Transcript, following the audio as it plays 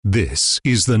This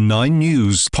is the 9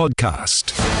 News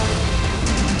podcast.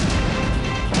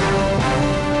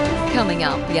 Coming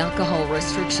up, the alcohol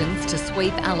restrictions to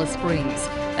sweep Alice Springs,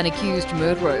 an accused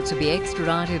murderer to be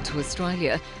extradited to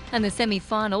Australia, and the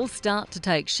semi-finals start to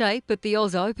take shape at the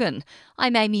Oz Open.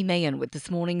 I'm Amy Meehan with this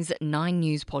morning's 9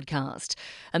 News podcast.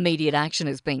 Immediate action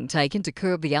is being taken to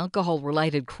curb the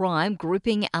alcohol-related crime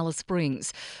gripping Alice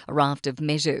Springs. A raft of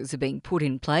measures are being put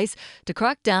in place to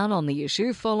crack down on the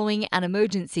issue following an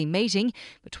emergency meeting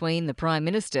between the Prime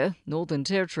Minister, Northern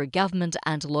Territory Government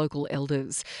and local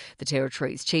elders. The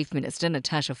Territory's Chief Minister,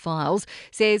 Natasha Fyles,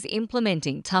 says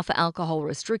implementing tougher alcohol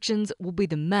restrictions will be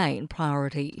the main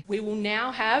priority. We will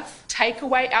now have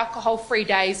takeaway alcohol-free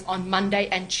days on Monday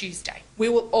and Tuesday. We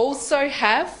will also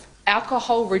have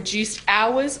alcohol reduced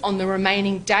hours on the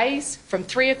remaining days from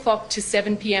 3 o'clock to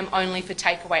 7 p.m. only for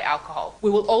takeaway alcohol. We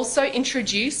will also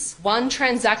introduce one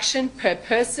transaction per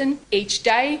person each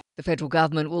day. The federal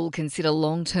government will consider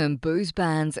long-term booze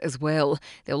bans as well.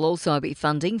 There will also be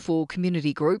funding for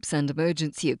community groups and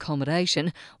emergency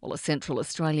accommodation, while a Central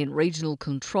Australian regional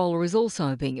controller is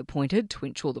also being appointed to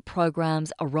ensure the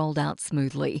programs are rolled out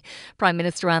smoothly. Prime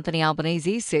Minister Anthony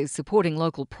Albanese says supporting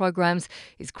local programs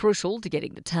is crucial to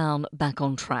getting the town back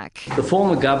on track. The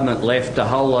former government left a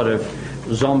whole lot of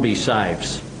zombie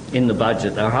saves in the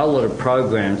budget. There are a whole lot of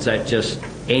programs that just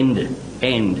end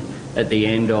at the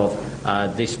end of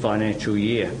this financial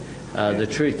year. The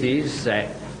truth is that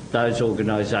those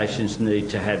organisations need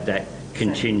to have that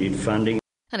continued funding.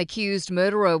 An accused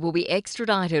murderer will be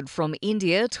extradited from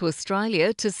India to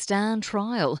Australia to stand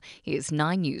trial. Here's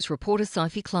 9 News reporter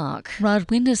Sophie Clark.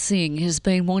 Radwinder Singh has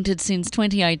been wanted since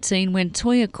 2018 when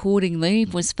Toya Cordingley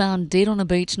was found dead on a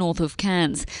beach north of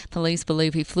Cairns. Police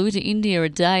believe he flew to India a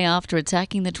day after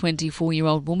attacking the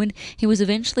 24-year-old woman. He was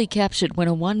eventually captured when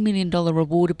a $1 million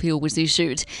reward appeal was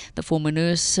issued. The former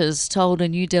nurse has told a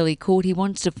New Delhi court he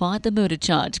wants to fight the murder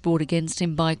charge brought against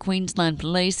him by Queensland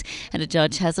Police, and a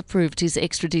judge has approved his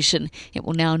extradition. It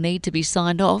will now need to be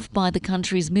signed off by the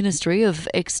country's Ministry of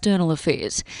External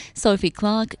Affairs. Sophie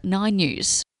Clark, 9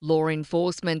 News. Law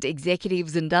enforcement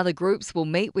executives and other groups will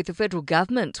meet with the federal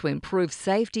government to improve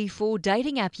safety for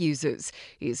dating app users.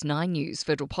 Here's 9 News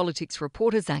federal politics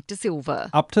reporter Zach De Silva.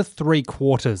 Up to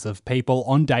 3/4 of people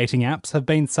on dating apps have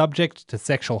been subject to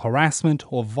sexual harassment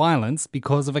or violence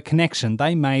because of a connection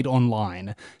they made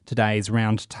online. Today's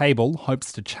round table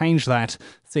hopes to change that.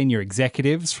 Senior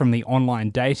executives from the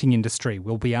online dating industry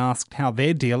will be asked how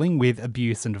they're dealing with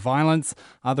abuse and violence.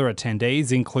 Other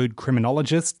attendees include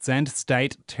criminologists and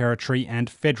state, territory and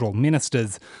federal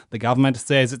ministers. The government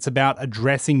says it's about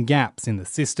addressing gaps in the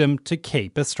system to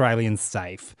keep Australians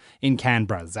safe. In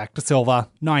Canberra, Zach De Silva,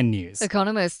 9 News.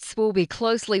 Economists will be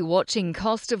closely watching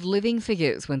cost of living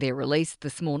figures when they're released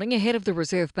this morning ahead of the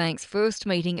Reserve Bank's first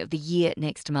meeting of the year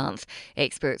next month.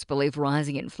 Experts believe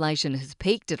rising inflation has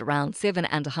peaked at around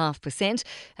 7.5%.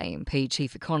 AMP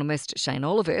Chief Economist Shane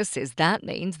Oliver says that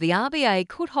means the RBA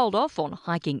could hold off on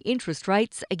hiking interest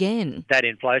rates again. That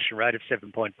inflation rate of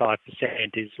 7.5%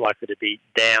 is likely to be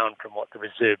down from what the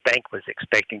Reserve Bank was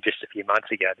expecting just a few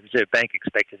months ago. The Reserve Bank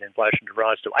expected inflation to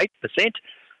rise to 8%.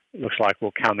 It looks like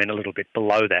we'll come in a little bit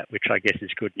below that, which I guess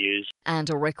is good news. And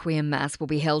a requiem mass will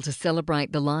be held to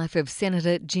celebrate the life of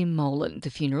Senator Jim Molan. The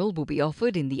funeral will be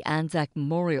offered in the Anzac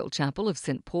Memorial Chapel of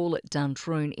St Paul at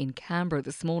Duntroon in Canberra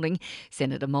this morning.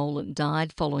 Senator Molan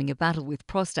died following a battle with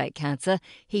prostate cancer.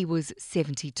 He was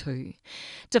 72.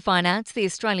 To finance the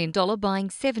Australian dollar buying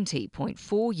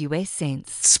 70.4 US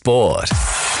cents. Sport.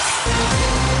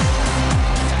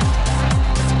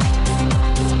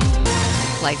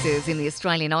 Places in the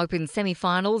Australian Open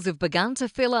semi-finals have begun to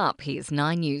fill up. Here's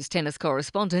 9 News tennis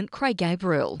correspondent Craig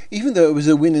Gabriel. Even though it was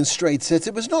a win in straight sets,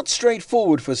 it was not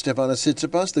straightforward for Stefanos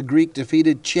Tsitsipas. The Greek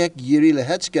defeated Czech Jiri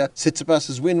Lehecka.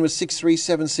 Tsitsipas's win was 6-3,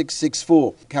 7-6,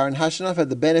 6-4. Karen Khachanov had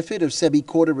the benefit of Sebi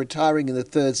Korda retiring in the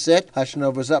third set.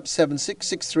 Khachanov was up 7-6,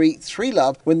 6-3,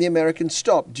 3-love when the American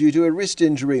stopped due to a wrist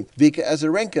injury. Vika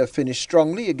Azarenka finished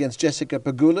strongly against Jessica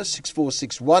Pegula 6-4,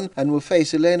 6-1 and will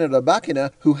face Elena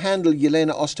Rybakina, who handled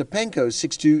Yelena Ostapenko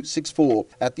 6-2, 6-4.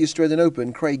 At the Australian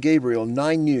Open, Craig Gabriel,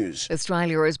 9 News.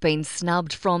 Australia has been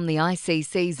snubbed from the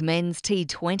ICC's Men's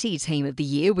T20 Team of the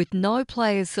Year with no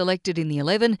players selected in the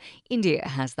 11. India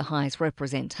has the highest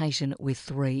representation with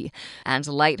 3. And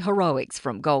late heroics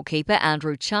from goalkeeper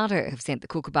Andrew Charter have sent the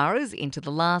Kookaburras into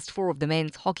the last 4 of the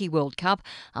Men's Hockey World Cup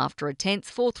after a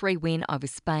tense 4-3 win over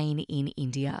Spain in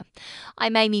India.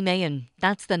 I'm Amy Meehan.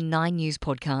 That's the 9 News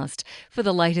podcast. For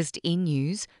the latest in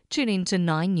news, tune in to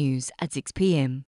 9 News at 6 p.m.